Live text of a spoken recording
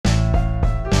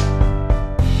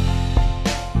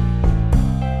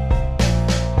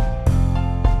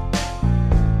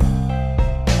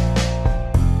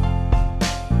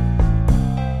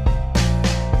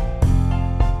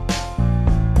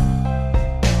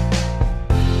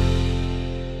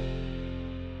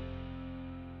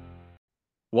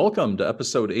Welcome to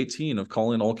episode 18 of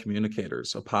Calling All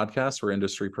Communicators, a podcast where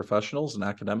industry professionals and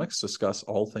academics discuss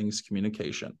all things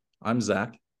communication. I'm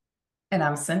Zach. And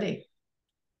I'm Cindy.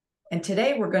 And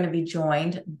today we're going to be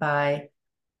joined by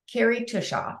Kerry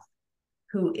Tuschhoff,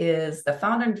 who is the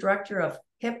founder and director of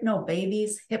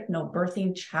Hypnobabies,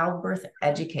 Hypnobirthing Childbirth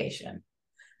Education.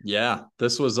 Yeah,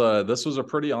 this was a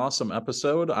pretty awesome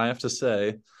episode. I have to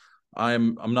say,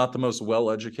 I'm not the most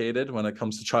well-educated when it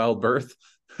comes to childbirth.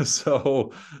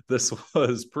 So this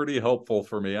was pretty helpful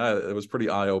for me. It was pretty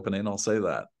eye-opening, I'll say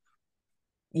that.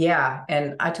 Yeah.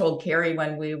 And I told Kerry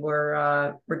when we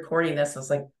were recording this, I was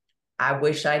like, I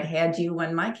wish I'd had you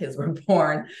when my kids were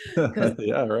born. Because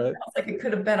yeah, right. like it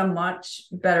could have been a much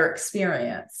better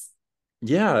experience.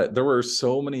 Yeah, there were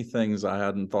so many things I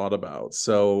hadn't thought about.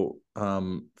 So,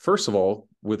 first of all,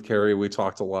 with Kerry, we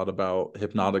talked a lot about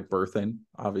hypnotic birthing,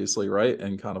 obviously, right?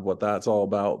 And kind of what that's all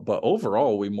about. But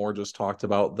overall, we more just talked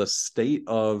about the state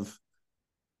of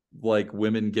like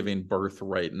women giving birth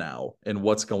right now and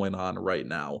what's going on right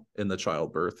now in the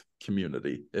childbirth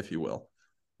community, if you will.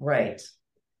 Right.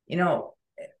 You know,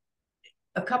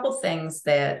 a couple things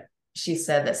that she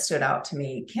said that stood out to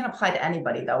me can't apply to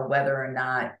anybody, though, whether or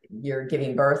not you're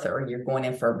giving birth or you're going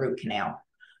in for a root canal.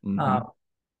 Mm-hmm.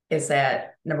 Is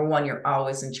that number one, you're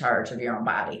always in charge of your own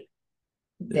body.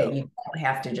 That you don't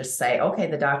have to just say, okay,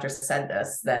 the doctor said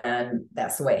this, then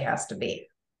that's the way it has to be.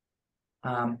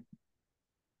 And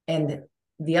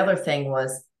the other thing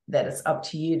was that it's up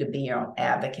to you to be your own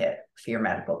advocate for your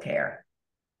medical care.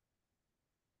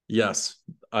 Yes,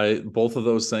 both of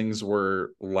those things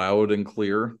were loud and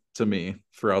clear to me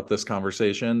throughout this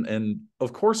conversation. And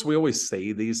of course, we always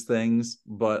say these things,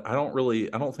 but I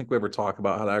don't think we ever talk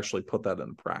about how to actually put that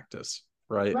in practice,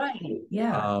 right? Right.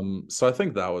 Yeah. So I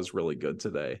think that was really good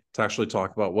today to actually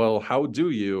talk about, well, how do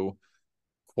you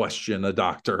question a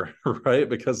doctor, right?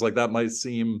 Because like that might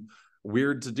seem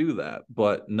weird to do that,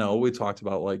 but no, we talked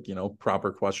about like,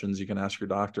 proper questions you can ask your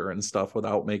doctor and stuff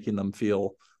without making them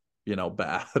feel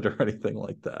bad or anything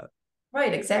like that.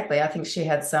 Right, exactly. I think she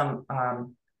had some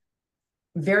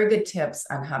very good tips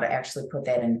on how to actually put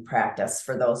that into practice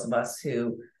for those of us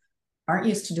who aren't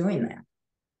used to doing that.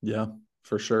 Yeah,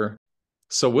 for sure.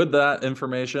 So with that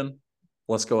information,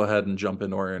 let's go ahead and jump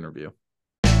into our interview.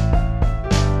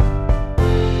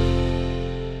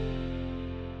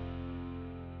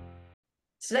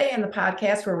 Today in the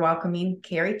podcast, we're welcoming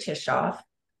Kerry Tuschhoff,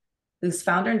 who's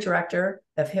founder and director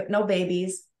of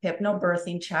Hypnobabies,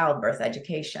 Hypnobirthing Childbirth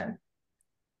Education.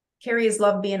 Kerry has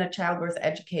loved being a childbirth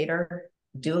educator,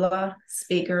 doula,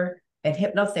 speaker, and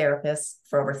hypnotherapist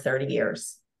for over 30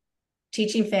 years.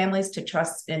 Teaching families to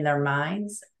trust in their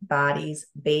minds, bodies,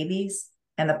 babies,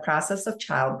 and the process of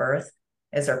childbirth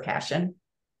is her passion,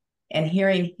 and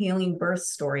hearing healing birth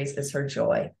stories is her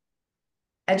joy.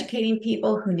 Educating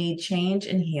people who need change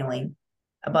and healing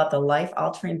about the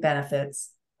life-altering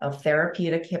benefits of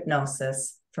therapeutic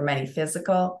hypnosis for many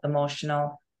physical,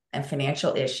 emotional, and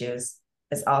financial issues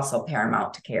is also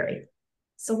paramount to Kerry.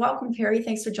 So welcome, Kerry.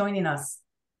 Thanks for joining us.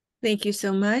 Thank you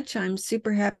so much. I'm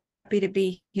super happy to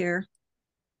be here.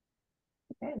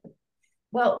 Okay.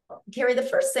 Well, Kerry, the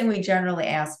first thing we generally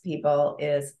ask people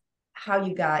is how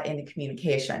you got into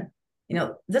communication.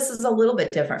 This is a little bit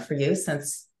different for you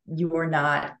since you were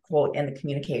not, quote, in the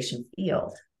communication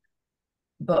field.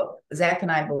 But Zach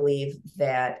and I believe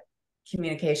that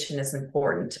communication is an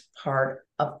important part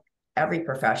of every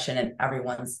profession and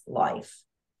everyone's life.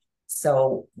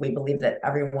 So we believe that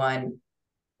everyone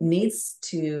needs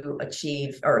to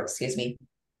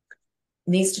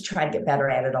needs to try to get better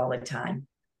at it all the time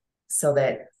so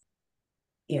that,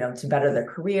 to better their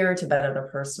career, to better their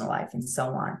personal life and so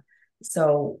on.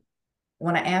 So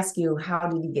when I ask you, how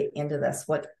did you get into this?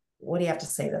 What do you have to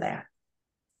say to that?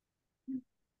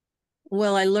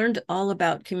 Well, I learned all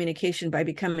about communication by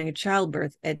becoming a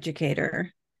childbirth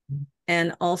educator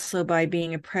and also by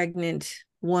being a pregnant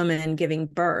woman giving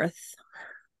birth.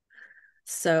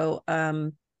 So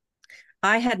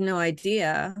I had no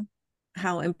idea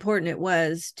how important it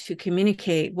was to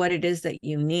communicate what it is that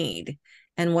you need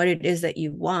and what it is that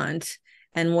you want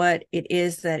and what it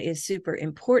is that is super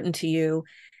important to you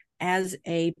as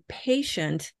a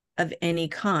patient of any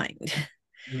kind.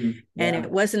 Yeah. And it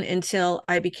wasn't until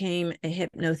I became a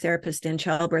hypnotherapist and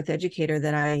childbirth educator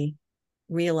that I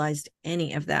realized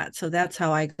any of that. So that's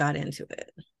how I got into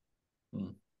it.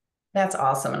 That's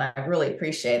awesome. And I really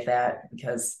appreciate that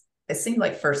because it seemed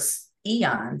like for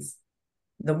eons,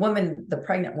 the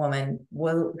pregnant woman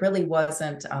really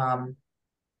wasn't,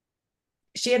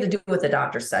 she had to do what the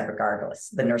doctor said regardless,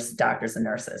 doctors and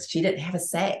nurses. She didn't have a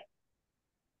say.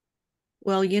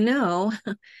 Well,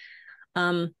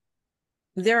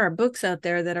 there are books out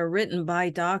there that are written by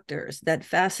doctors that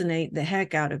fascinate the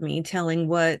heck out of me, telling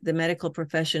what the medical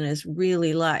profession is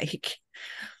really like.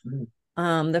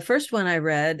 The first one I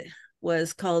read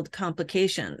was called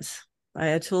Complications by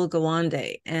Atul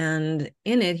Gawande. And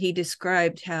in it, he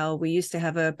described how we used to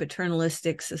have a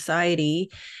paternalistic society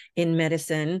in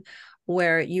medicine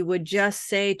where you would just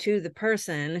say to the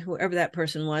person, whoever that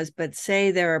person was, but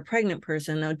say they're a pregnant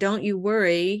person, "No, don't you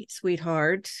worry,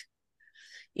 sweetheart,"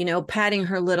 patting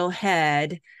her little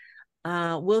head,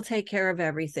 "we'll take care of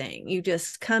everything. You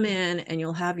just come in and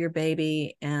you'll have your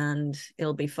baby and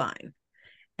it'll be fine."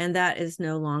 And that is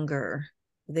no longer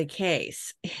the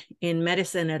case in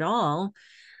medicine at all,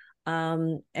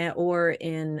 or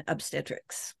in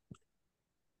obstetrics.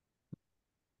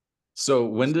 So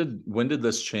when did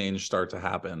this change start to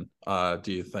happen,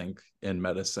 do you think, in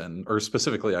medicine, or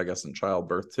specifically, I guess, in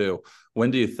childbirth too? When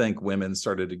do you think women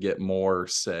started to get more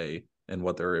say in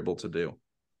what they're able to do?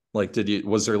 Like,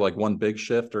 was there like one big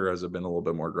shift, or has it been a little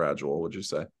bit more gradual, would you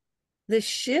say? The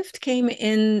shift came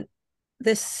in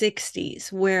the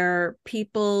 60s, where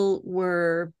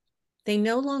they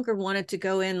no longer wanted to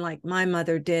go in like my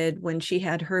mother did when she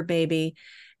had her baby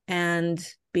and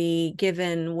be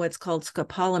given what's called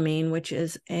scopolamine, which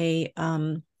is a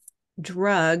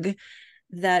drug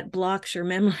that blocks your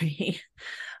memory.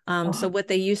 So what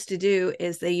they used to do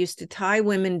is they used to tie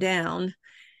women down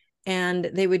and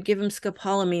they would give them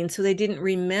scopolamine so they didn't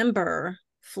remember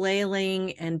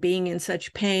flailing and being in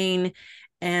such pain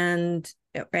and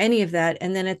any of that.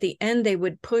 And then at the end, they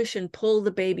would push and pull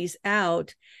the babies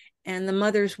out, and the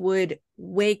mothers would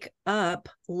wake up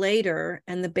later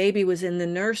and the baby was in the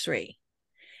nursery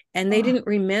and they didn't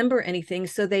remember anything.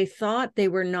 So they thought they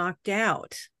were knocked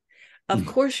out. Of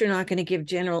course, you're not going to give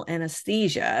general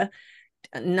anesthesia,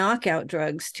 knockout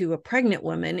drugs to a pregnant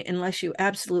woman unless you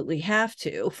absolutely have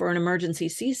to for an emergency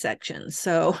C-section.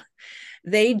 So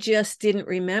they just didn't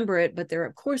remember it, but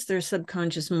of course, their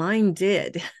subconscious mind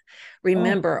did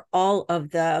remember all of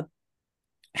the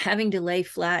having to lay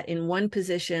flat in one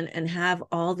position and have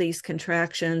all these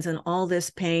contractions and all this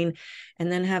pain, and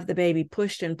then have the baby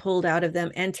pushed and pulled out of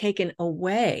them and taken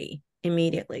away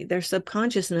immediately. Their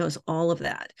subconscious knows all of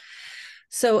that.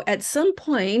 So at some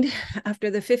point, after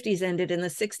the 50s ended and the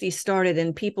 60s started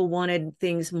and people wanted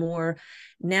things more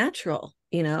natural,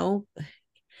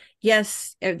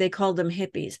 yes, they called them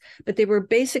hippies, but they were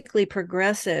basically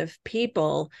progressive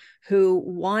people who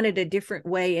wanted a different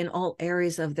way in all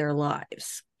areas of their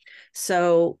lives.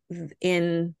 So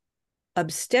in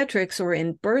obstetrics or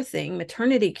in birthing,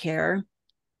 maternity care,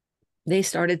 they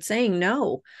started saying,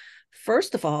 no,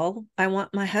 first of all, I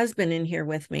want my husband in here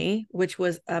with me, which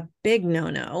was a big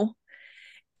no-no.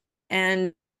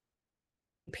 And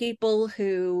people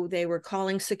who they were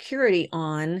calling security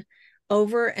on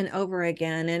over and over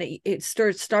again. And it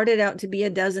started out to be a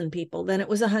dozen people. Then it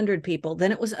was 100 people.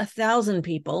 Then it was 1,000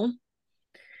 people,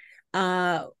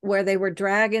 where they were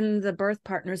dragging the birth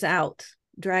partners out,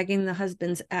 dragging the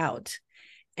husbands out,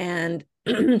 and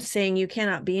saying, you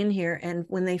cannot be in here. And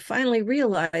when they finally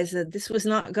realized that this was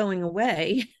not going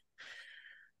away,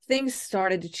 things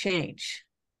started to change.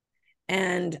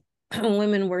 And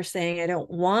women were saying, I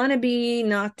don't want to be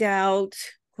knocked out,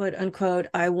 quote unquote.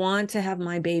 I want to have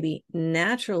my baby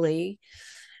naturally.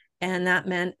 And that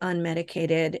meant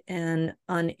unmedicated and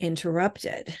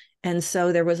uninterrupted. And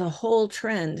so there was a whole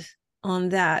trend on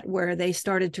that where they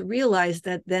started to realize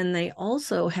that then they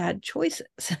also had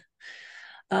choices.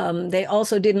 They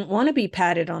also didn't want to be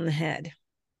patted on the head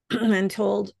and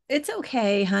told, it's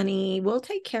okay, honey, we'll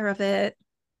take care of it.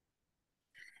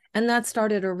 And that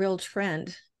started a real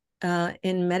trend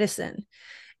in medicine.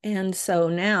 And so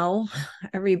now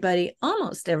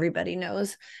almost everybody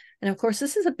knows. And of course,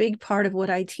 this is a big part of what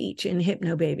I teach in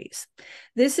Hypnobabies.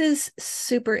 This is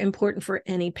super important for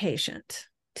any patient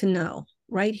to know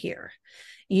right here.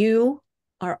 You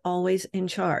are always in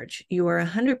charge. You are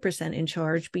 100% in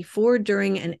charge before,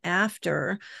 during, and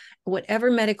after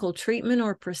whatever medical treatment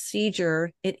or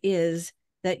procedure it is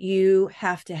that you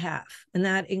have to have. And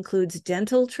that includes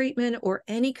dental treatment or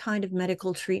any kind of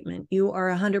medical treatment. You are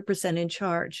 100% in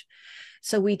charge.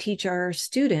 So we teach our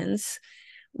students,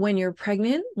 when you're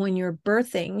pregnant, when you're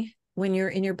birthing, when you're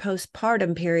in your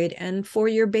postpartum period, and for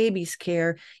your baby's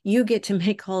care, you get to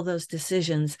make all those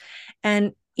decisions.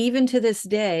 And even to this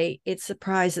day, it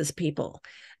surprises people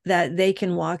that they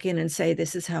can walk in and say,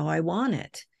 this is how I want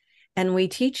it. And we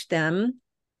teach them,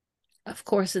 of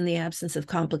course, in the absence of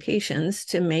complications,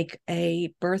 to make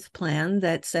a birth plan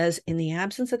that says, in the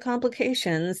absence of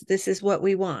complications, this is what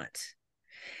we want.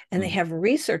 And they have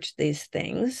researched these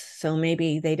things. So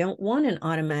maybe they don't want an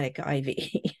automatic IV.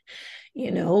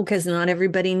 because not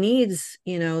everybody needs,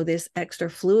 this extra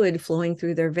fluid flowing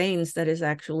through their veins that is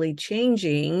actually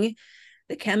changing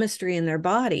the chemistry in their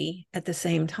body at the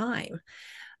same time.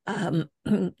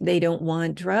 They don't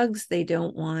want drugs. They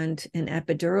don't want an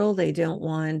epidural. They don't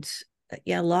want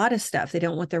a lot of stuff. They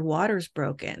don't want their waters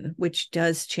broken, which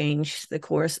does change the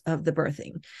course of the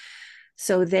birthing.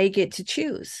 So they get to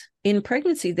choose. In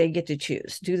pregnancy, they get to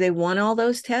choose. Do they want all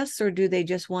those tests, or do they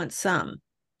just want some?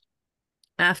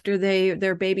 After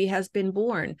their baby has been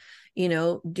born,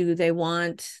 do they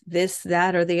want this,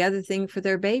 that, or the other thing for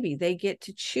their baby? They get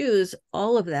to choose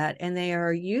all of that, and they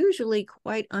are usually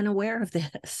quite unaware of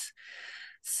this.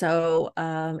 So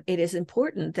it is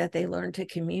important that they learn to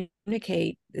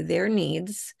communicate their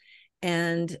needs.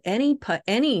 And any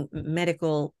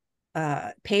medical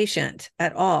patient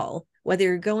at all, whether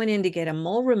you're going in to get a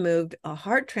mole removed, a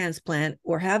heart transplant,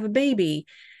 or have a baby,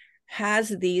 has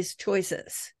these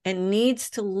choices and needs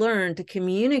to learn to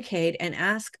communicate and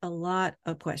ask a lot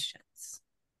of questions.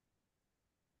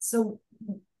 So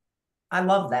I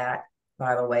love that,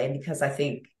 by the way, because I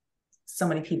think so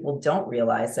many people don't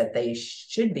realize that they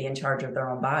should be in charge of their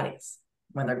own bodies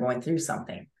when they're going through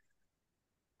something.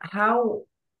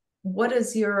 What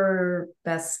is your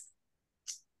best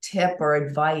tip or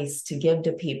advice to give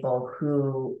to people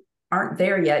who aren't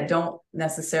there yet, don't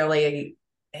necessarily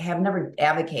have never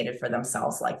advocated for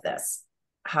themselves like this?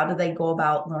 How do they go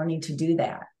about learning to do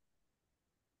that?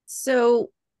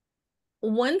 So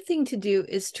one thing to do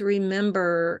is to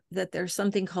remember that there's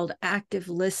something called active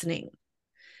listening.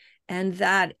 And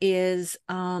that is,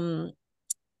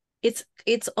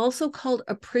 it's also called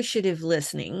appreciative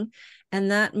listening.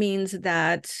 And that means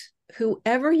that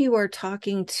whoever you are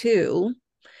talking to,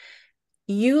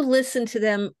 you listen to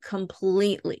them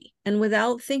completely and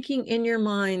without thinking in your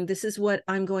mind, this is what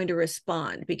I'm going to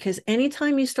respond. Because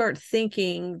anytime you start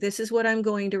thinking, this is what I'm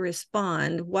going to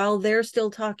respond, while they're still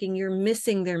talking, you're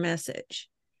missing their message.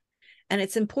 And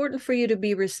it's important for you to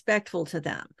be respectful to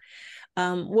them.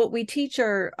 What we teach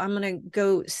I'm going to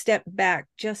go step back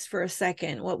just for a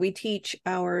second. What we teach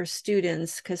our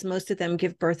students, because most of them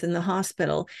give birth in the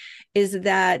hospital, is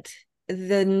that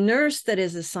the nurse that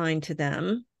is assigned to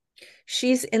them,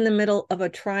 she's in the middle of a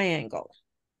triangle,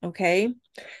 okay?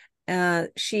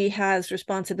 She has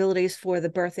responsibilities for the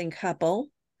birthing couple,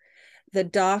 the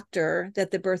doctor that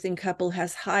the birthing couple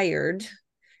has hired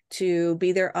to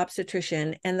be their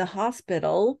obstetrician, and the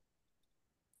hospital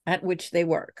at which they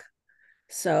work.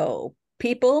 So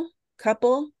people,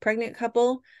 couple, pregnant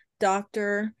couple,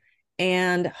 doctor,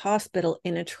 and hospital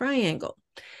in a triangle.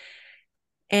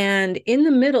 And in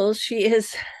the middle, she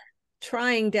is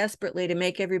trying desperately to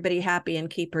make everybody happy and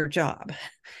keep her job.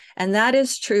 And that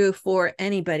is true for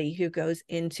anybody who goes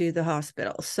into the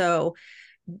hospital. So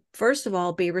first of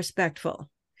all, be respectful.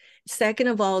 Second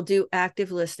of all, do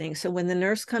active listening. So when the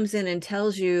nurse comes in and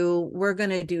tells you, we're going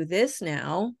to do this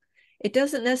now, it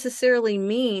doesn't necessarily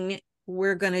mean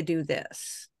we're going to do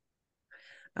this.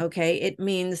 Okay, it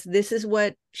means this is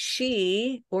what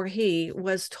she or he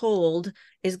was told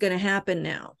is going to happen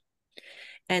now.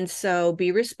 And so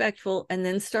be respectful and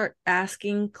then start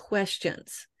asking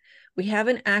questions. We have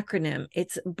an acronym.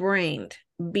 It's BRAIND,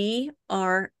 BRAIND.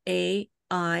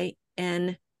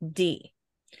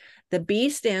 The B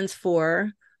stands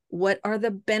for, what are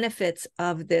the benefits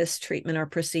of this treatment or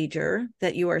procedure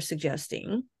that you are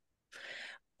suggesting?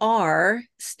 R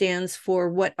stands for,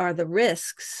 what are the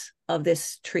risks of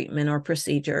this treatment or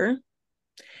procedure?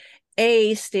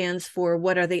 A stands for,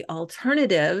 what are the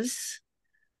alternatives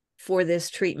for this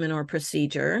treatment or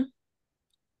procedure?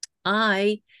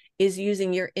 I is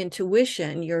using your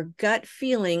intuition, your gut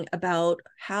feeling about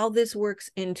how this works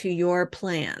into your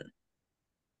plan.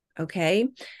 Okay.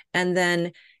 And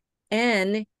then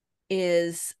N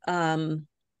is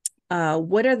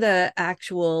what are the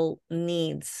actual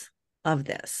needs of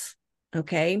this?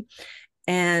 Okay.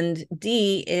 And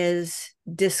D is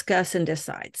discuss and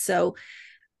decide. So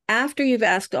after you've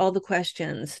asked all the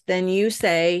questions, then you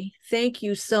say, thank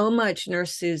you so much,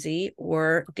 Nurse Susie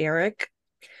or Derek.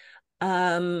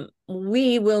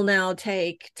 We will now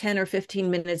take 10 or 15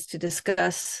 minutes to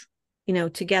discuss,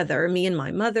 together, me and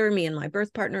my mother, me and my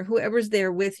birth partner, whoever's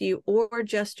there with you, or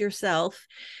just yourself,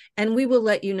 and we will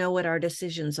let you know what our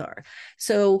decisions are.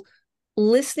 So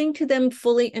listening to them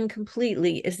fully and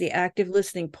completely is the active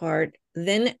listening part.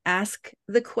 Then ask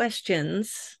the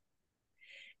questions.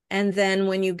 And then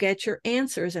when you get your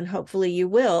answers, and hopefully you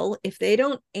will, if they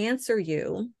don't answer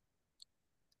you,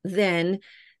 then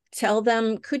tell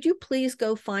them, could you please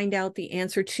go find out the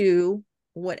answer to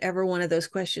whatever one of those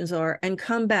questions are and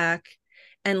come back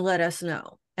and let us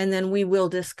know. And then we will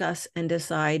discuss and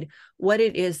decide what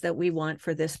it is that we want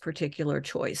for this particular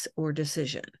choice or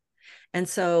decision. And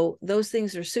so those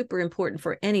things are super important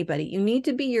for anybody. You need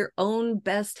to be your own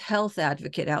best health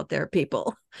advocate out there,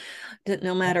 people. That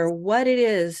no matter what it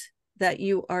is that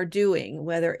you are doing,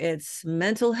 whether it's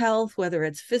mental health, whether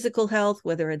it's physical health,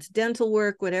 whether it's dental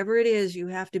work, whatever it is, you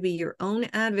have to be your own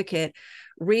advocate.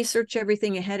 Research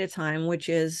everything ahead of time, which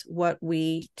is what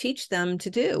we teach them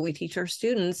to do. We teach our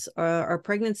students, our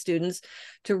pregnant students,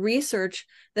 to research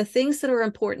the things that are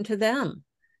important to them,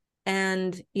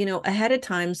 and ahead of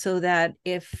time, so that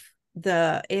if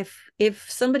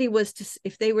somebody was to,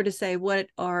 if they were to say, what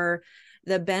are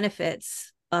the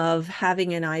benefits of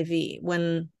having an IV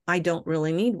when I don't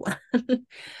really need one?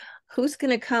 Who's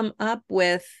going to come up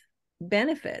with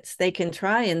benefits? They can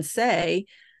try and say,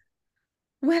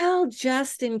 well,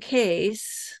 just in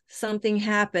case something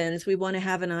happens, we want to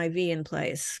have an IV in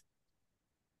place.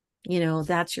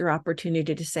 That's your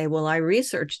opportunity to say, well, I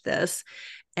researched this,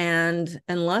 and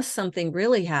unless something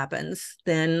really happens,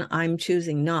 then I'm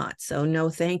choosing not. So no,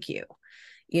 thank you.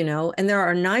 And there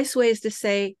are nice ways to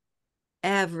say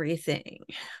everything.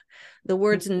 The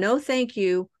words no, thank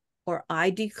you, or I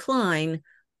decline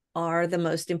are the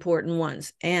most important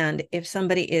ones. And if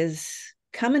somebody is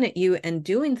coming at you and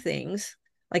doing things,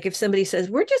 like if somebody says,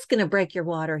 we're just going to break your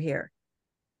water here,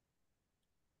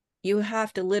 you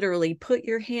have to literally put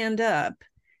your hand up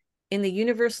in the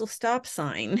universal stop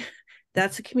sign.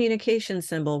 That's a communication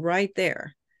symbol right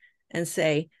there, and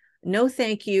say, no,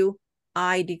 thank you,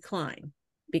 I decline,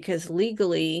 because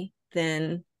legally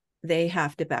then they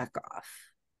have to back off.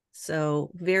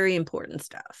 So very important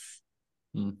stuff.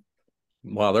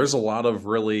 Wow, there's a lot of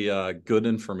really good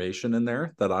information in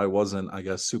there that I wasn't, I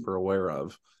guess, super aware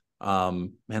of.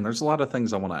 Man, there's a lot of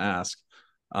things I want to ask.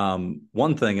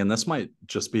 One thing, and this might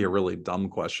just be a really dumb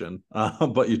question,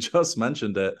 but you just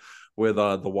mentioned it with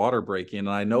the water breaking, and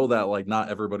I know that like not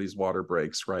everybody's water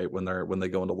breaks, right, when they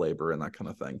go into labor and that kind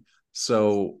of thing.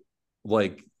 So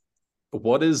like,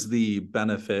 what is the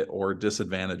benefit or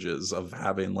disadvantages of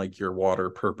having like your water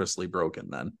purposely broken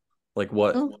then? Like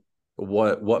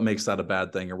what makes that a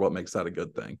bad thing, or what makes that a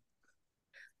good thing?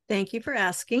 Thank you for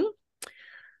asking.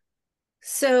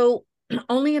 So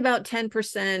only about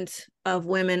 10% of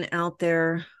women out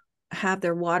there have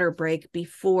their water break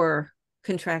before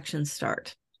contractions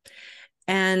start.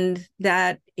 And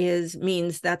that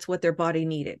means that's what their body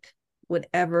needed.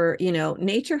 Whatever,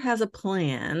 nature has a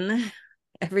plan,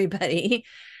 everybody,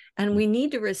 and we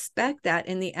need to respect that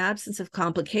in the absence of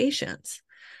complications.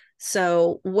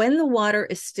 So when the water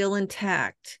is still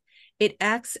intact, it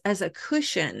acts as a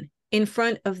cushion in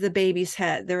front of the baby's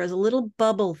head. There is a little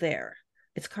bubble there.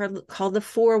 It's called the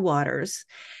forewaters,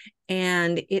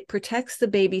 and it protects the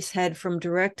baby's head from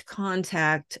direct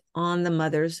contact on the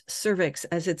mother's cervix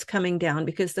as it's coming down,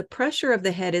 because the pressure of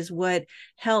the head is what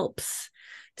helps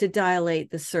to dilate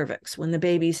the cervix. When the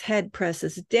baby's head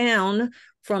presses down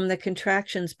from the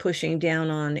contractions pushing down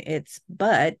on its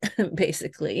butt,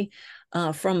 basically,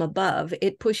 from above,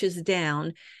 it pushes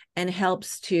down and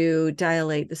helps to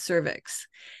dilate the cervix.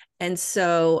 And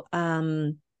so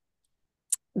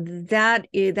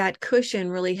that cushion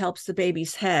really helps the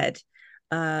baby's head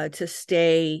to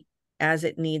stay as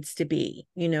it needs to be,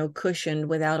 cushioned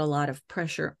without a lot of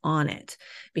pressure on it.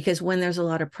 Because when there's a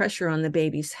lot of pressure on the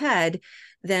baby's head,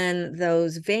 then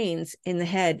those veins in the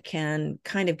head can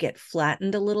kind of get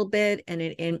flattened a little bit, and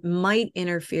it might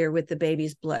interfere with the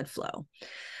baby's blood flow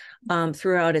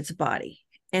throughout its body.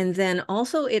 And then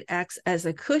also it acts as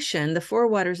a cushion. The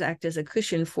forewaters act as a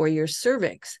cushion for your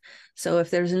cervix. So if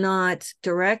there's not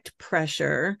direct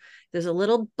pressure, there's a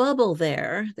little bubble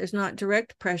there, there's not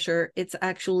direct pressure, it's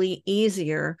actually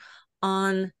easier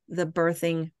on the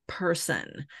birthing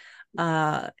person,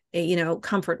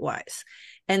 comfort-wise.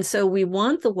 And so we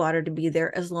want the water to be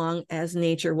there as long as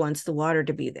nature wants the water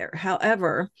to be there.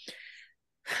 However,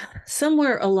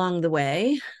 somewhere along the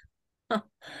way,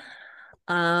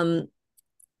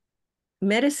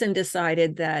 medicine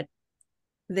decided that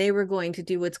they were going to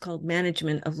do what's called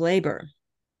management of labor.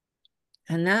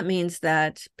 And that means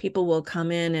that people will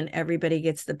come in and everybody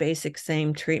gets the basic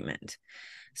same treatment.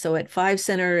 So at 5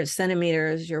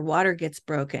 centimeters, your water gets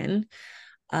broken.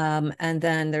 And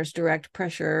then there's direct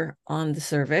pressure on the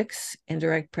cervix and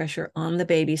direct pressure on the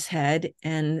baby's head.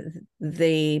 And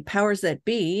the powers that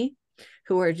be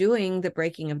who are doing the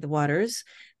breaking of the waters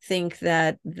think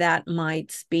that that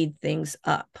might speed things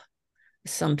up.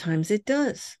 Sometimes it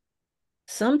does.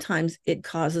 Sometimes it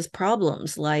causes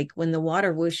problems, like when the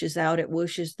water whooshes out, it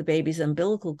whooshes the baby's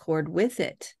umbilical cord with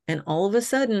it. And all of a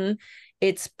sudden,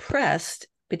 it's pressed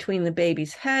between the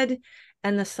baby's head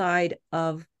and the side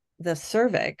of the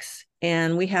cervix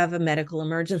and we have a medical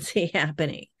emergency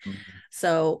happening. Mm-hmm.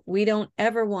 So we don't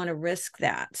ever want to risk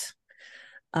that.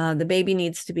 The baby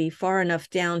needs to be far enough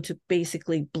down to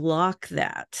basically block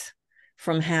that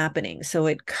from happening. So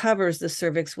it covers the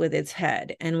cervix with its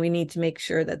head, and we need to make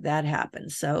sure that that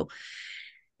happens. So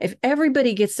if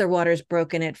everybody gets their waters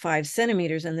broken at 5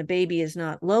 centimeters and the baby is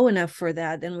not low enough for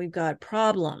that, then we've got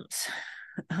problems.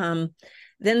 Then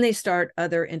they start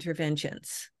other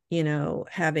interventions,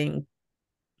 giving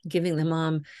the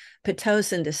mom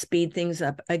Pitocin to speed things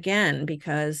up again,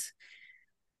 because,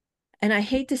 and I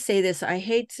hate to say this, I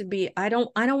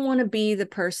don't want to be the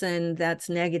person that's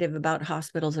negative about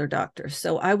hospitals or doctors.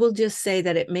 So I will just say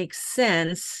that it makes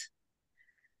sense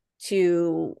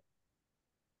to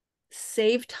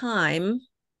save time,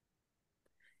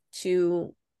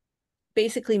 to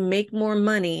basically make more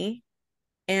money,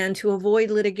 and to avoid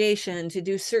litigation, to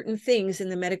do certain things in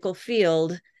the medical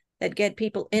field that get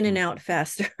people in and out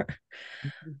faster.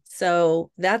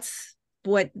 So that's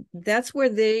where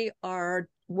they are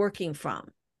working from.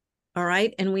 All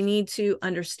right. And we need to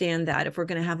understand that if we're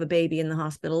going to have a baby in the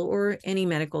hospital or any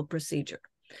medical procedure.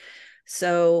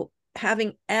 So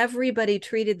having everybody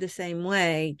treated the same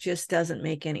way just doesn't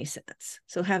make any sense.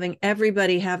 So having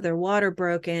everybody have their water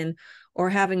broken, or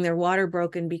having their water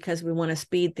broken because we want to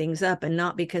speed things up and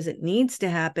not because it needs to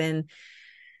happen,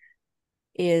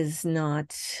 is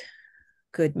not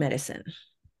good medicine.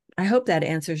 I hope that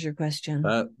answers your question.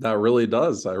 That really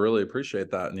does. I really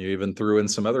appreciate that. And you even threw in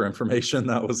some other information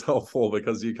that was helpful,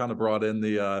 because you kind of brought in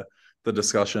the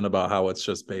discussion about how it's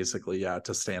just basically,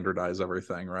 to standardize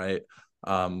everything, right?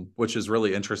 Which is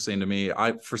really interesting to me.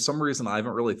 For some reason, I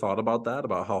haven't really thought about that,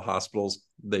 about how hospitals,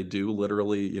 they do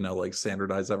literally, like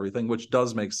standardize everything, which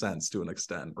does make sense to an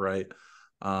extent, right?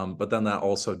 But then that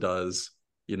also does,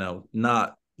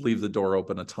 not leave the door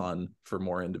open a ton for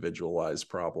more individualized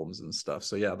problems and stuff.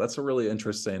 So yeah, that's a really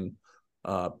interesting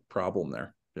problem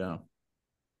there. Yeah.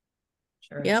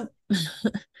 Sure. Yep.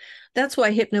 That's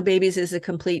why Hypnobabies is a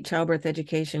complete childbirth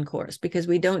education course, because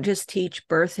we don't just teach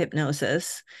birth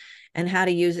hypnosis and how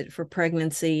to use it for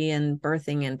pregnancy and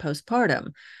birthing and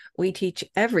postpartum. We teach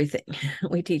everything.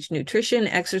 We teach nutrition,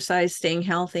 exercise, staying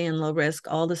healthy and low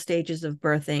risk, all the stages of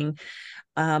birthing,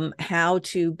 how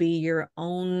to be your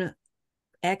own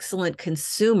excellent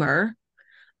consumer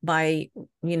by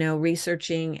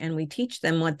researching, and we teach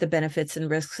them what the benefits and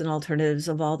risks and alternatives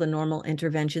of all the normal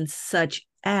interventions, such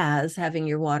as having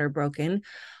your water broken,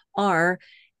 are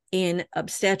in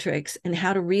obstetrics, and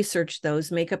how to research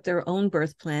those, make up their own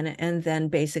birth plan, and then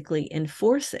basically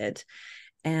enforce it.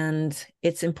 And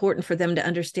it's important for them to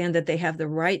understand that they have the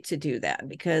right to do that,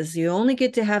 because you only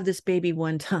get to have this baby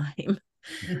one time,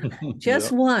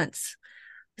 just once.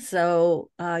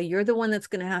 So you're the one that's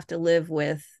going to have to live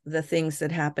with the things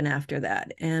that happen after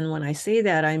that. And when I say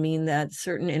that, I mean that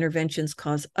certain interventions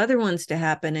cause other ones to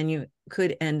happen, and you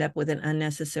could end up with an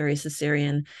unnecessary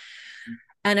cesarean.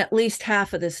 And at least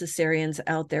half of the cesareans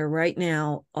out there right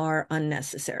now are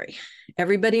unnecessary.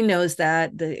 Everybody knows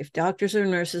that. If doctors or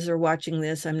nurses are watching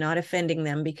this, I'm not offending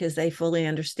them, because they fully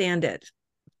understand it.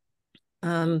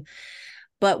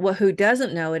 But who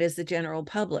doesn't know it is the general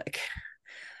public.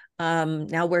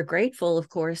 Now, we're grateful, of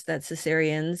course, that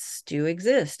cesareans do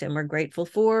exist, and we're grateful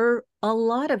for a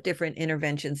lot of different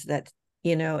interventions that,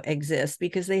 exist,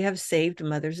 because they have saved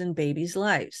mothers and babies'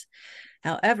 lives.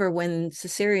 However, when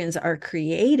cesareans are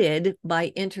created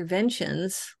by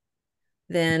interventions,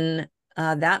 then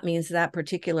that means that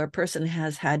particular person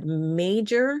has had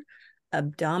major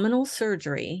abdominal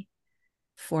surgery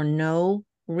for no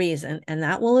reason, and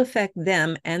that will affect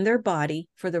them and their body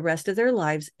for the rest of their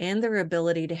lives, and their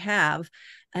ability to have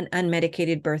an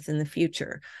unmedicated birth in the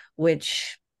future,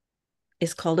 which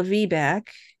is called a VBAC,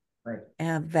 right?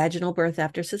 Vaginal birth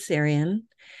after cesarean.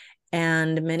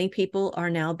 And many people are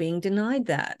now being denied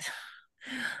that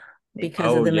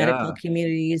because of the medical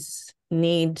community's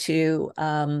need to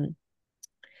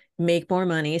make more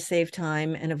money, save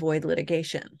time, and avoid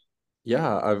litigation.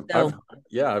 Yeah,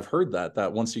 I've heard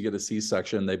that once you get a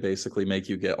C-section, they basically make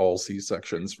you get all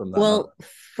C-sections from that. Well,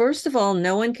 first of all,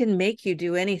 no one can make you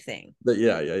do anything.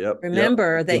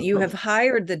 Remember that you have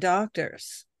hired the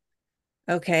doctors.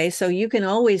 Okay, so you can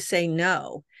always say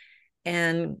no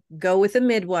and go with a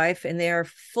midwife, and they are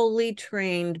fully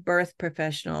trained birth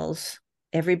professionals.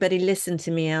 Everybody listen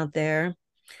to me out there.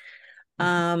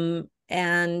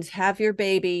 And have your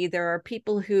baby. There are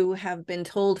people who have been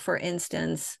told, for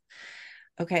instance,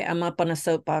 okay, I'm up on a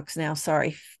soapbox now.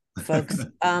 Sorry, folks.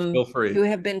 Feel free. Who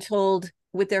have been told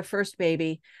with their first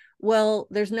baby, well,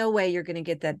 there's no way you're going to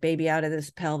get that baby out of this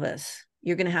pelvis.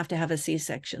 you're going to have a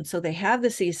C-section. So they have the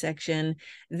C-section,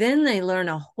 then they learn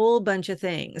a whole bunch of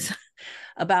things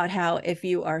about how, if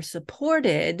you are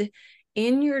supported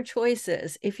in your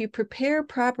choices, if you prepare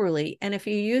properly, and if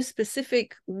you use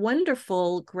specific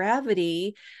wonderful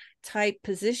gravity type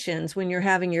positions when you're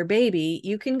having your baby,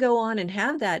 you can go on and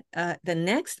have that the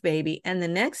next baby and the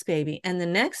next baby and the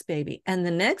next baby and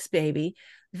the next baby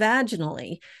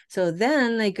vaginally. So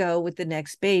then they go with the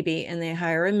next baby and they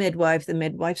hire a midwife. The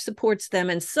midwife supports them,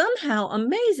 and somehow,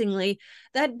 amazingly,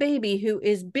 that baby, who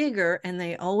is bigger, and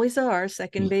they always are,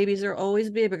 second babies are always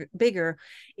bigger,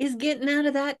 is getting out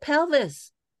of that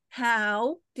pelvis.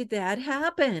 How did that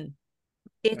happen?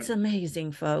 It's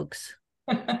amazing, folks.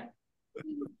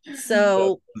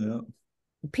 So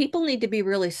people need to be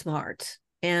really smart,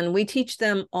 and we teach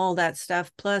them all that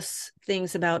stuff, plus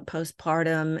things about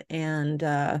postpartum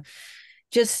and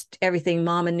just everything,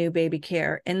 mom and new baby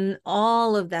care. And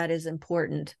all of that is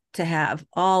important to have.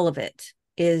 All of it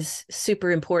is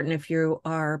super important if you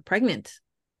are pregnant.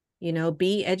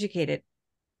 Be educated.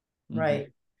 Right.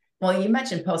 Well, you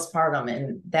mentioned postpartum,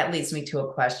 and that leads me to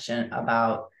a question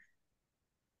about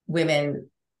women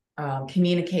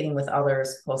communicating with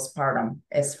others postpartum,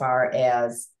 as far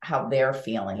as how they're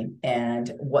feeling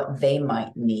and what they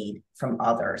might need from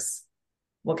others.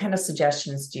 What kind of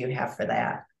suggestions do you have for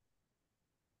that?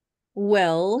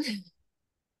 Well,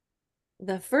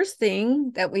 the first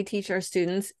thing that we teach our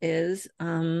students is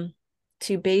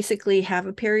to basically have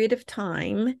a period of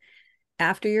time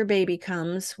after your baby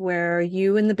comes where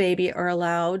you and the baby are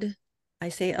allowed, I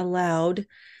say allowed,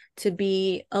 to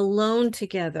be alone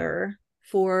together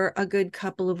for a good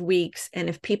couple of weeks. And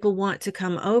if people want to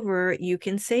come over, you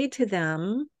can say to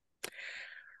them,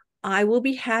 I will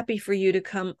be happy for you to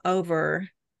come over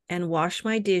and wash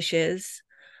my dishes,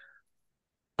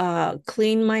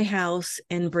 clean my house,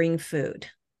 and bring food.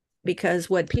 Because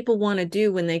what people want to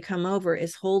do when they come over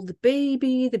is hold the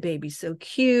baby. The baby's so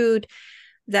cute.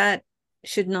 That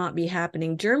should not be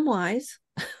happening germ-wise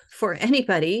for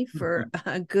anybody for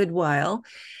a good while.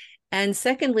 And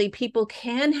secondly, people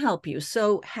can help you.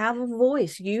 So have a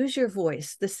voice, use your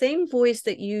voice, the same voice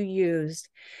that you used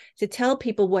to tell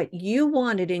people what you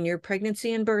wanted in your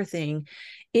pregnancy and birthing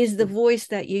is the voice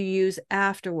that you use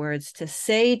afterwards to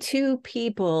say to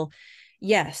people,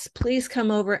 yes, please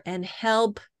come over and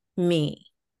help me.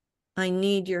 I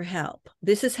need your help.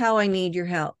 This is how I need your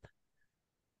help.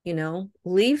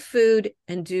 Leave food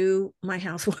and do my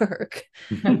housework.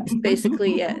 It's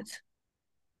basically it.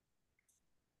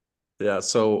 Yeah.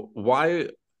 So why,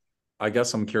 I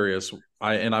guess I'm curious.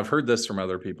 I've heard this from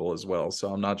other people as well,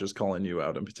 so I'm not just calling you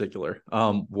out in particular.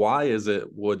 Why is it,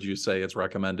 would you say it's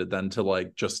recommended then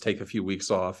to just take a few weeks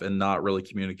off and not really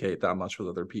communicate that much with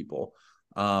other people?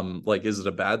 Is it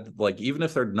a bad, even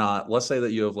if they're not, let's say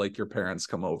that you have your parents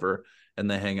come over and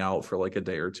they hang out for a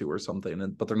day or two or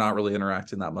something, but they're not really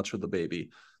interacting that much with the baby.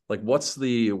 What's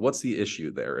the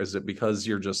issue there? Is it because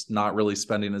you're just not really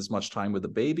spending as much time with the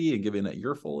baby and giving it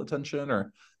your full attention,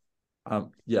 or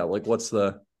what's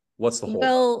the whole?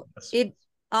 Well,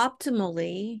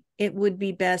 optimally, it would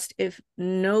be best if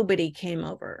nobody came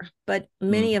over, but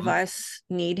many of us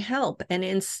need help. And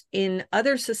in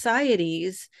other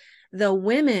societies, the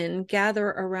women gather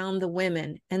around the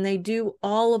women and they do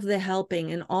all of the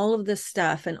helping and all of the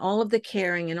stuff and all of the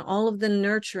caring and all of the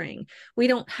nurturing. We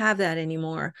don't have that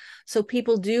anymore. So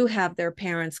people do have their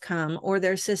parents come or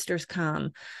their sisters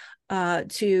come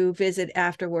to visit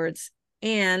afterwards.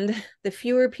 And the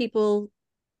fewer people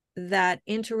that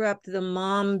interrupt the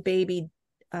mom baby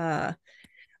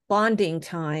bonding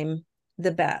time,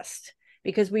 the best,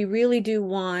 because we really do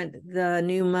want the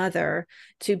new mother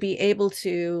to be able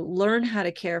to learn how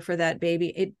to care for that baby.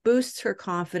 It boosts her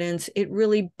confidence. It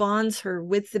really bonds her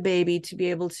with the baby to be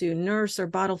able to nurse or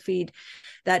bottle feed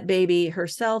that baby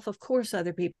herself. Of course,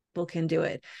 other people can do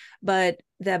it, but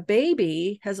that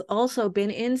baby has also been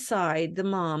inside the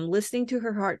mom, listening to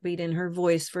her heartbeat and her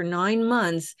voice for 9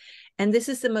 months. And this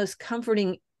is the most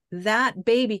comforting that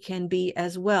baby can be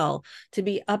as well, to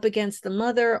be up against the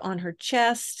mother on her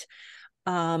chest,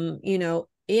 in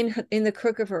the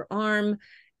crook of her arm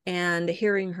and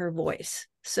hearing her voice.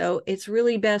 So it's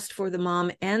really best for the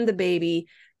mom and the baby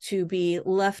to be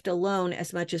left alone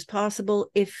as much as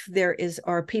possible. If there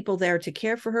are people there to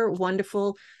care for her,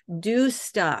 wonderful. Do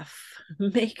stuff,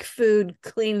 make food,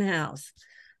 clean the house.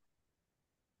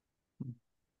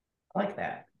 I like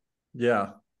that.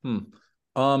 Yeah.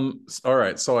 All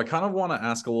right. So I kind of want to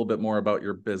ask a little bit more about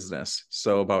your business.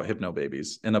 So about Hypno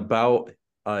Babies and about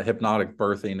hypnotic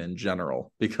birthing in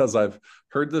general, because I've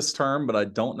heard this term, but I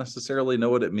don't necessarily know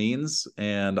what it means.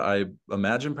 And I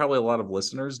imagine probably a lot of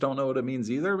listeners don't know what it means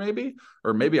either, maybe,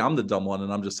 or maybe I'm the dumb one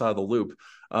and I'm just out of the loop.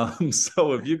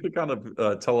 So if you could kind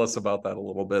of tell us about that a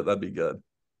little bit, that'd be good.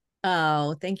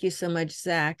 Oh, thank you so much,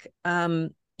 Zach.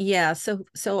 Yeah, so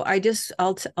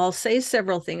I'll say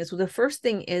several things. Well, the first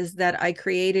thing is that I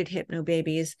created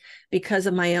Hypnobabies because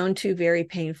of my own two very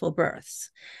painful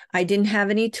births. I didn't have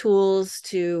any tools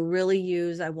to really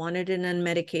use. I wanted an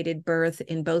unmedicated birth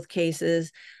in both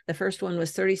cases. The first one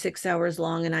was 36 hours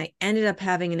long, and I ended up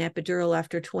having an epidural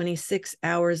after 26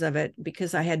 hours of it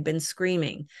because I had been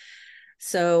screaming.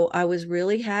 So I was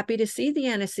really happy to see the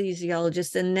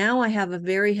anesthesiologist. And now I have a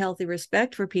very healthy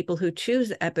respect for people who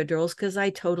choose epidurals because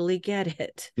I totally get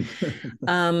it.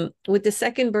 With the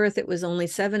second birth, it was only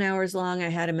 7 hours long. I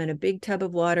had him in a big tub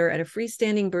of water at a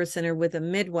freestanding birth center with a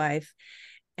midwife.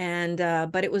 And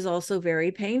but it was also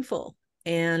very painful.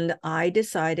 And I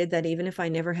decided that even if I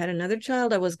never had another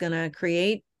child, I was going to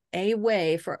create a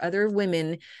way for other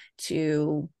women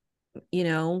to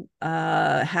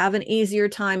have an easier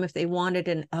time if they wanted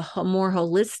a more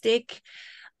holistic,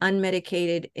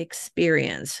 unmedicated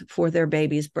experience for their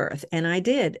baby's birth. And I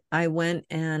did. I went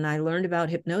and I learned about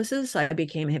hypnosis. I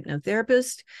became a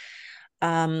hypnotherapist.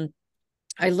 I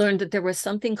learned that there was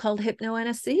something called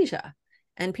hypnoanesthesia.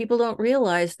 And people don't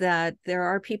realize that there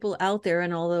are people out there,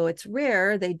 and although it's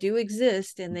rare, they do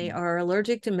exist, and they are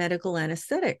allergic to medical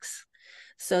anesthetics.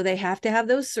 So they have to have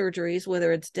those surgeries,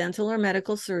 whether it's dental or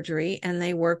medical surgery, and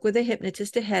they work with a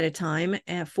hypnotist ahead of time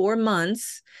for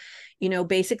months,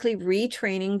 basically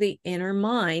retraining the inner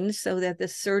mind so that the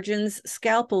surgeon's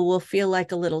scalpel will feel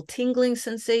like a little tingling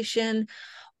sensation,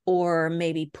 or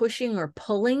maybe pushing or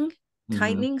pulling,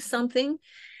 tightening something.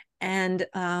 And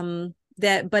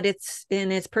but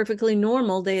it's perfectly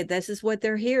normal. This is what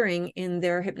they're hearing in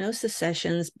their hypnosis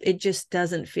sessions. It just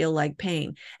doesn't feel like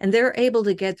pain, and they're able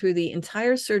to get through the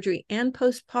entire surgery and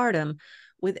postpartum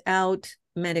without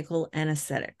medical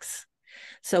anesthetics.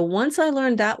 So once I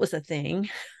learned that was a thing,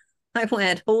 I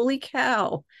went, holy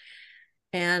cow.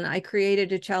 And I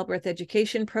created a childbirth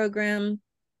education program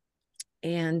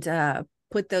and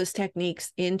put those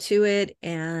techniques into it.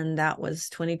 And that was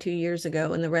 22 years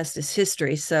ago, and the rest is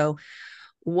history. So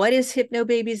what is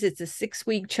Hypnobabies? It's a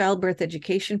 6-week childbirth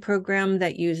education program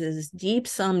that uses deep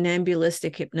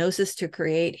somnambulistic hypnosis to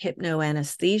create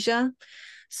hypnoanesthesia.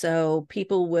 So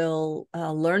people will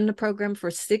learn the program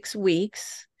for 6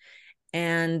 weeks.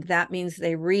 And that means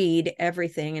they read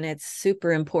everything. And it's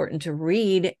super important to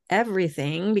read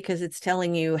everything because it's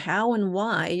telling you how and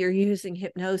why you're using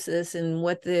hypnosis and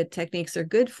what the techniques are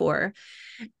good for,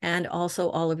 and also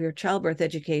all of your childbirth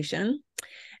education.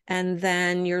 And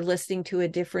then you're listening to a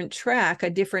different track, a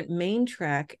different main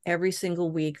track every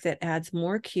single week that adds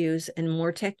more cues and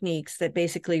more techniques that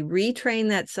basically retrain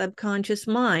that subconscious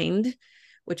mind,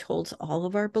 which holds all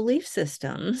of our belief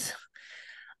systems,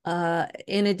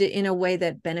 in a way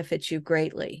that benefits you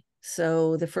greatly.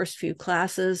 So the first few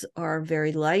classes are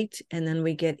very light, and then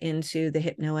we get into the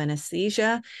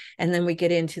hypnoanesthesia, and then we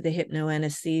get into the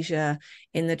hypnoanesthesia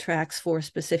in the tracks for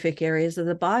specific areas of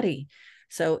the body.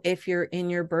 So if you're in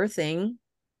your birthing,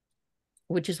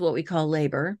 which is what we call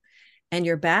labor, and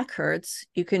your back hurts,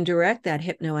 you can direct that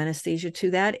hypnoanesthesia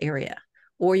to that area,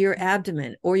 or your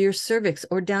abdomen, or your cervix,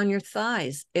 or down your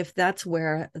thighs, if that's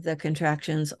where the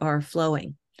contractions are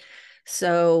flowing.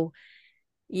 So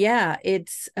yeah,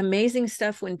 it's amazing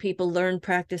stuff when people learn,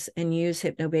 practice, and use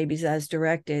Hypnobabies as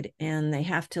directed, and they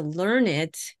have to learn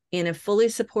it in a fully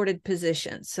supported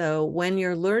position. So when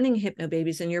you're learning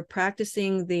Hypnobabies and you're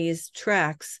practicing these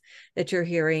tracks that you're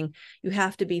hearing, you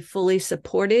have to be fully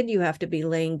supported. You have to be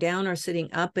laying down or sitting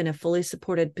up in a fully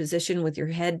supported position with your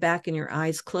head back and your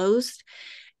eyes closed.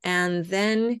 And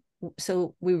then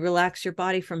so we relax your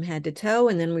body from head to toe,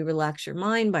 and then we relax your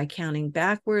mind by counting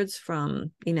backwards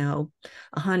from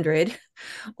 100,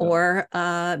 or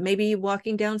maybe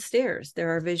walking downstairs.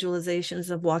 There are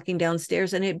visualizations of walking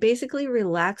downstairs, and it basically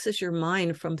relaxes your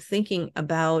mind from thinking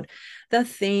about the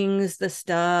things, the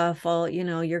stuff, all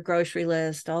your grocery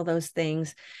list, all those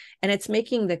things. And it's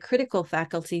making the critical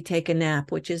faculty take a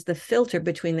nap, which is the filter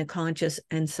between the conscious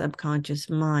and subconscious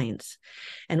minds.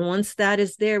 And once that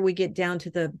is there, we get down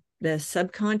to the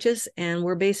subconscious, and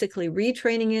we're basically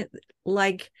retraining it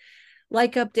like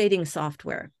updating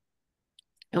software.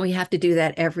 And we have to do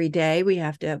that every day. We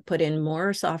have to put in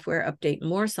more software, update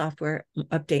more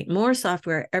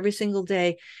software every single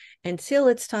day until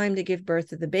it's time to give birth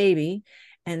to the baby.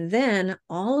 And then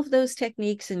all of those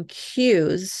techniques and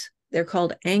cues, they're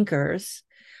called anchors,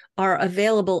 are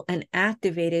available and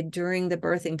activated during the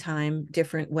birthing time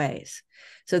different ways.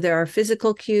 So there are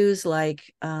physical cues,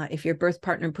 like if your birth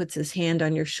partner puts his hand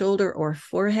on your shoulder or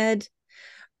forehead,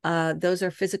 those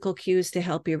are physical cues to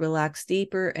help you relax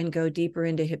deeper and go deeper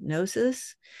into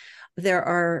hypnosis. There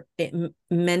are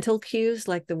mental cues,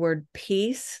 like the word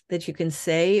peace, that you can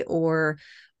say or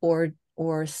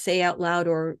say out loud,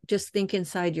 or just think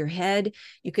inside your head.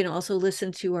 You can also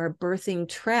listen to our birthing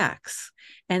tracks,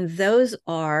 and those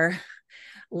are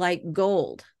like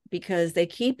gold because they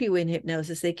keep you in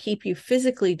hypnosis. They keep you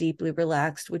physically deeply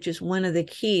relaxed, which is one of the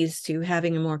keys to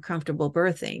having a more comfortable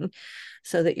birthing,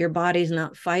 so that your body's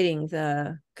not fighting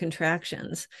the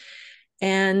contractions.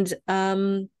 And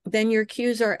then your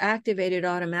cues are activated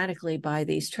automatically by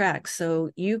these tracks.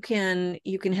 So you can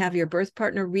have your birth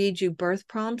partner read you birth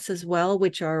prompts as well,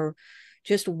 which are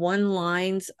just one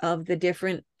lines of the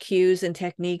different cues and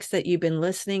techniques that you've been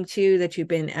listening to, that you've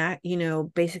been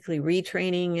basically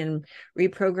retraining and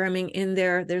reprogramming in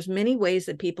there. There's many ways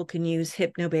that people can use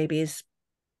hypnobabies.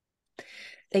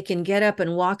 They can get up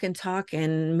and walk and talk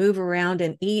and move around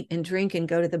and eat and drink and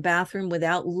go to the bathroom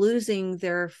without losing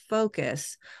their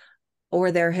focus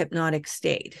or their hypnotic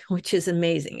state, which is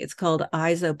amazing. It's called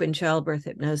eyes open childbirth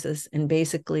hypnosis, and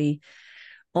basically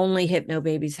only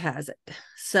hypnobabies has it.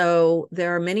 So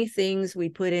there are many things we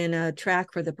put in a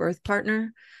track for the birth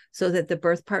partner so that the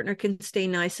birth partner can stay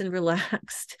nice and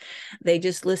relaxed. They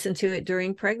just listen to it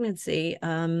during pregnancy,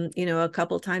 a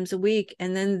couple times a week,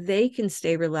 and then they can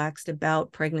stay relaxed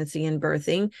about pregnancy and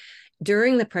birthing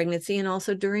during the pregnancy and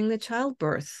also during the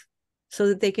childbirth, so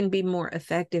that they can be more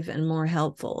effective and more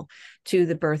helpful to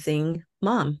the birthing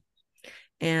mom.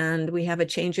 And we have a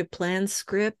change of plan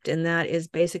script, and that is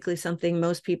basically something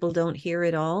most people don't hear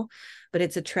at all, but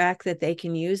it's a track that they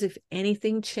can use if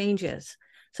anything changes.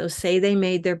 So say they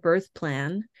made their birth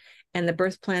plan and the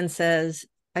birth plan says,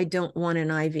 I don't want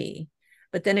an IV,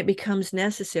 but then it becomes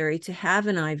necessary to have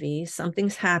an IV,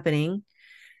 something's happening.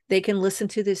 They can listen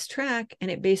to this track, and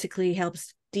it basically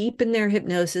helps deepen their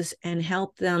hypnosis and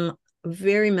help them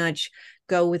very much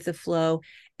go with the flow,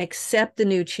 accept the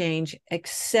new change,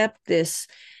 accept this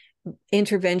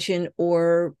intervention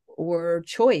or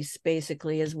choice,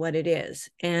 basically, is what it is,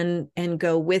 and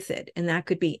go with it. And that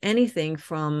could be anything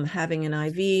from having an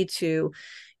IV to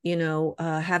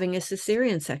having a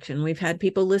cesarean section. We've had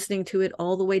people listening to it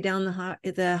all the way down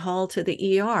the hall to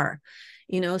the ER,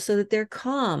 so that they're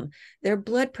calm, their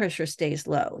blood pressure stays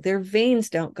low, their veins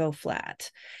don't go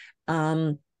flat.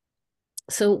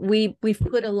 So we've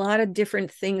put a lot of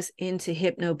different things into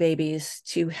hypnobabies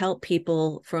to help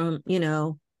people from,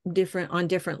 on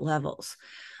different levels,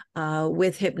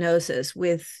 with hypnosis,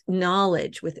 with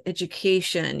knowledge, with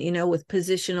education, with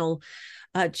positional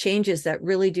changes that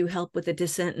really do help with the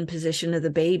descent and position of the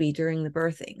baby during the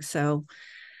birthing. So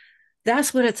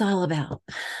that's what it's all about.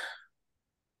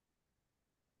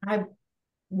 I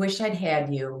wish I'd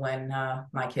had you when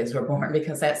my kids were born,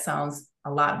 because that sounds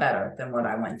a lot better than what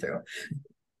I went through.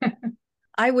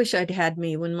 I wish I'd had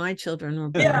me when my children were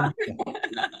born. Yeah.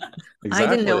 Exactly. I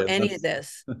didn't know any of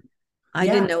this. I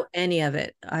Yeah. didn't know any of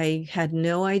it. I had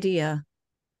no idea.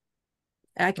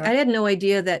 I had no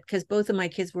idea that, because both of my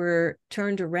kids were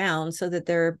turned around so that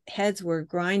their heads were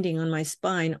grinding on my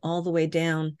spine all the way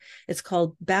down. It's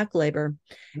called back labor.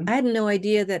 Mhm. I had no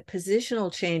idea that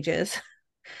positional changes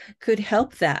could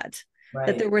help that. Right.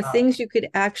 That there were things you could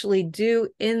actually do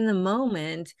in the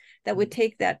moment that would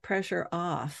take that pressure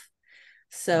off.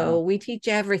 So we teach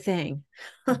everything.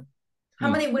 How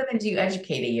many women do you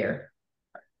educate a year,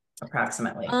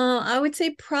 approximately? I would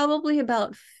say probably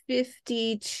about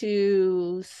 50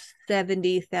 to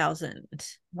 70,000.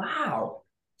 Wow,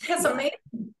 that's amazing.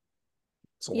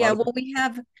 Yeah, well,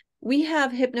 we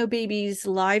have Hypnobabies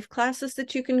live classes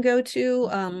that you can go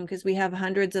to, because we have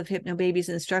hundreds of Hypnobabies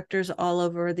instructors all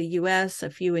over the US, a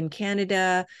few in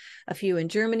Canada, a few in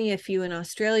Germany, a few in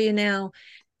Australia now.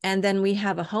 And then we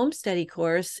have a home study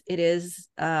course. It is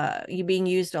being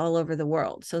used all over the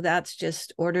world. So that's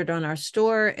just ordered on our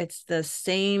store. It's the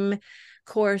same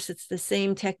course. It's the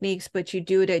same techniques, but you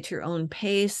do it at your own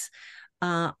pace,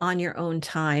 on your own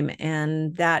time.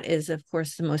 And that is, of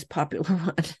course, the most popular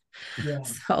one. Yeah.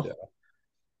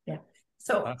 Yeah.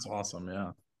 So that's awesome.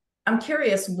 Yeah. I'm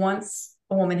curious, once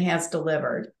a woman has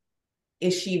delivered,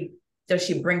 does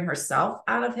she bring herself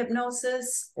out of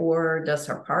hypnosis, or does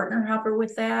her partner help her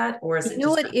with that? Or is it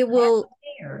just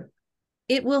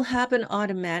it will happen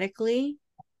automatically.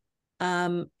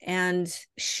 And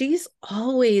she's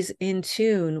always in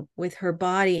tune with her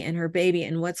body and her baby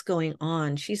and what's going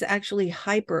on. She's actually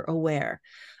hyper aware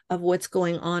of what's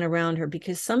going on around her,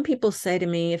 because some people say to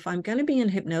me, if I'm going to be in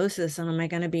hypnosis, and am I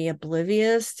going to be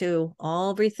oblivious to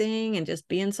everything and just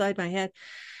be inside my head?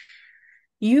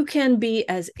 You can be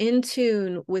as in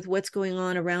tune with what's going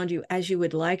on around you as you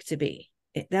would like to be.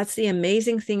 That's the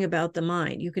amazing thing about the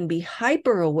mind. You can be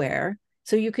hyper aware,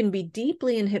 so you can be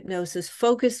deeply in hypnosis,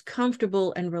 focused,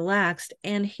 comfortable, and relaxed,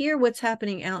 and hear what's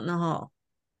happening out in the hall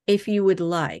if you would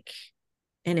like.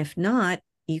 And if not,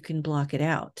 you can block it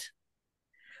out,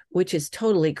 which is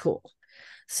totally cool.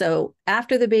 So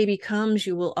after the baby comes,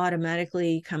 you will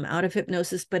automatically come out of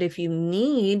hypnosis. But if you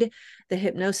need the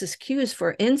hypnosis cues,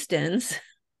 for instance,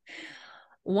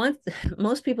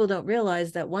 most people don't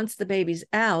realize that once the baby's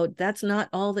out, that's not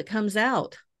all that comes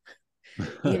out.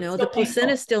 The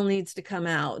placenta still needs to come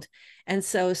out. And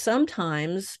so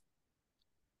sometimes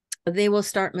they will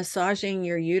start massaging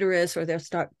your uterus, or they'll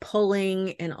start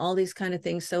pulling and all these kind of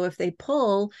things. So if they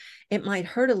pull, it might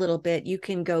hurt a little bit. You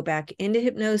can go back into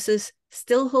hypnosis,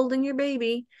 still holding your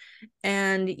baby,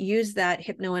 and use that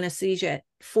hypnoanesthesia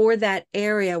for that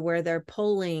area where they're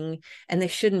pulling and they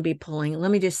shouldn't be pulling.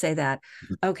 Let me just say that.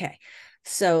 Okay.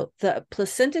 So the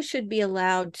placenta should be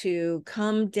allowed to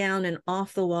come down and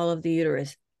off the wall of the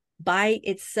uterus by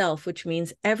itself, which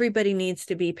means everybody needs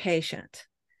to be patient.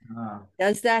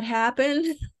 Does that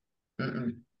happen?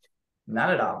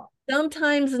 Not at all.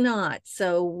 Sometimes not.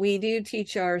 So we do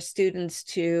teach our students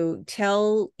to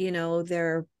tell,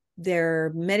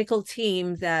 their medical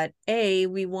team that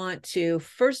we want to,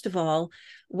 first of all,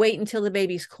 wait until the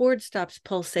baby's cord stops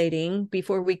pulsating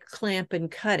before we clamp and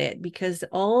cut it, because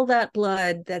all that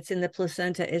blood that's in the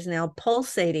placenta is now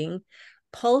pulsating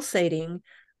through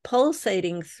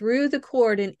the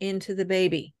cord and into the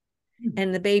baby.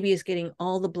 And the baby is getting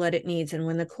all the blood it needs. And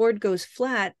when the cord goes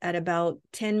flat at about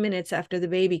 10 minutes after the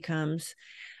baby comes,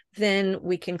 then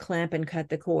we can clamp and cut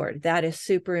the cord. That is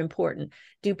super important.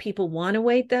 Do people want to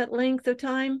wait that length of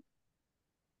time?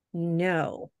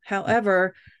 No.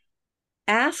 However,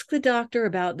 ask the doctor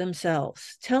about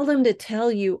themselves. Tell them to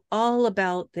tell you all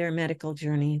about their medical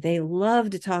journey. They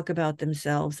love to talk about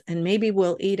themselves, and maybe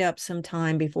we'll eat up some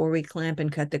time before we clamp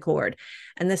and cut the cord.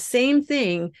 And the same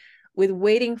thing with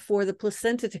waiting for the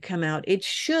placenta to come out. It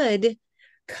should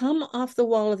come off the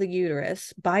wall of the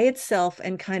uterus by itself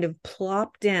and kind of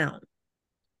plop down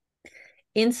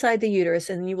inside the uterus,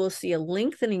 and you will see a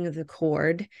lengthening of the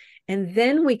cord, and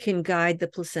then we can guide the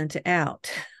placenta out.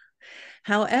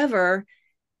 However,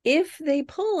 if they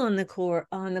pull on the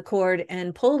cord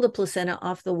and pull the placenta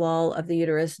off the wall of the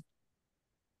uterus,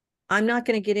 I'm not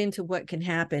going to get into what can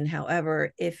happen.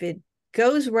 However, if it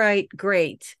goes right,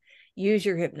 great. Use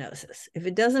your hypnosis. If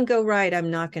it doesn't go right,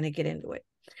 I'm not going to get into it.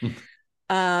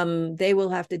 They will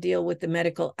have to deal with the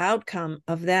medical outcome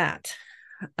of that.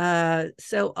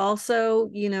 So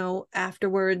also,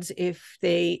 afterwards, if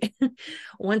they,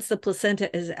 once the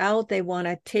placenta is out, they want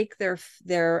to take their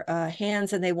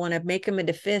hands and they want to make them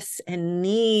into fists and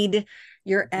knead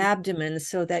your abdomen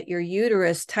so that your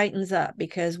uterus tightens up,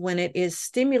 because when it is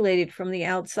stimulated from the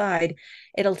outside,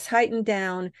 it'll tighten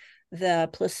down. The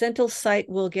placental site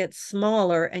will get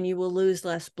smaller and you will lose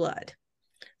less blood.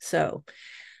 So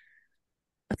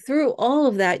through all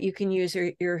of that, you can use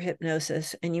your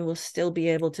hypnosis, and you will still be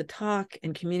able to talk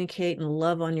and communicate and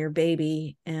love on your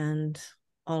baby and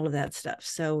all of that stuff.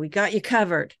 So we got you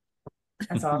covered.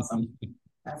 That's awesome.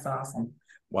 That's awesome.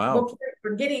 Wow. Well,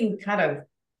 we're getting kind of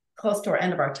close to our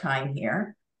end of our time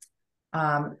here.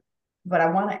 But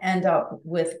I want to end up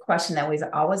with a question that we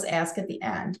always ask at the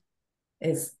end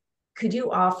is, could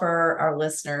you offer our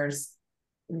listeners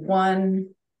one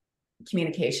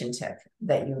communication tip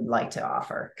that you'd like to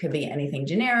offer? Could be anything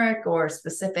generic or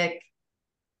specific.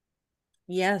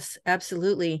 Yes,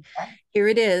 absolutely. Here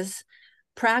it is.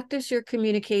 Practice your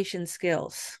communication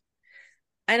skills.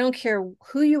 I don't care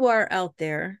who you are out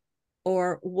there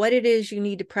or what it is you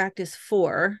need to practice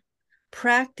for.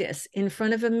 Practice in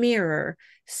front of a mirror,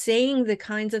 saying the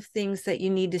kinds of things that you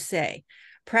need to say.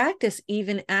 Practice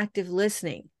even active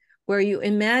listening, where you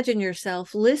imagine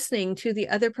yourself listening to the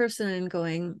other person and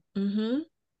going,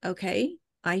 okay,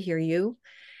 I hear you.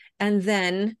 And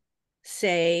then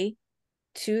say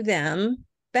to them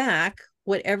back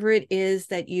whatever it is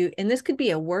that and this could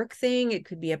be a work thing, it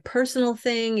could be a personal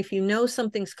thing. If you know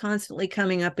something's constantly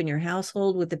coming up in your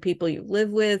household with the people you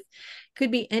live with,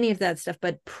 could be any of that stuff,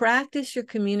 but practice your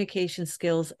communication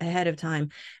skills ahead of time,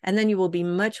 and then you will be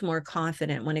much more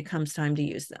confident when it comes time to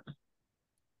use them.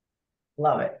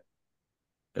 Love it.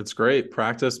 It's great.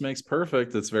 Practice makes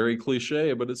perfect. It's very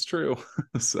cliche, but it's true.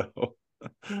 So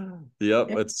Yep,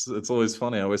 it's always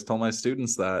funny. I always tell my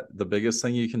students that the biggest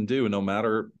thing you can do, no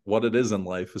matter what it is in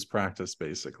life, is practice,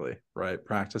 basically, right?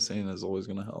 Practicing is always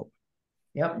going to help.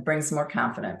 Yep, brings more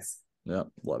confidence. Yep,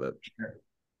 love it. Sure.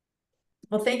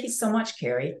 Well, thank you so much,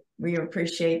 Kerry. We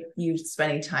appreciate you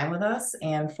spending time with us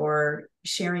and for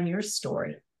sharing your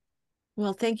story.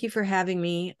 Well, thank you for having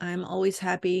me. I'm always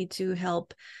happy to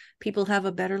help people have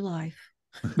a better life.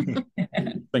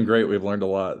 It's been great. We've learned a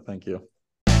lot. Thank you.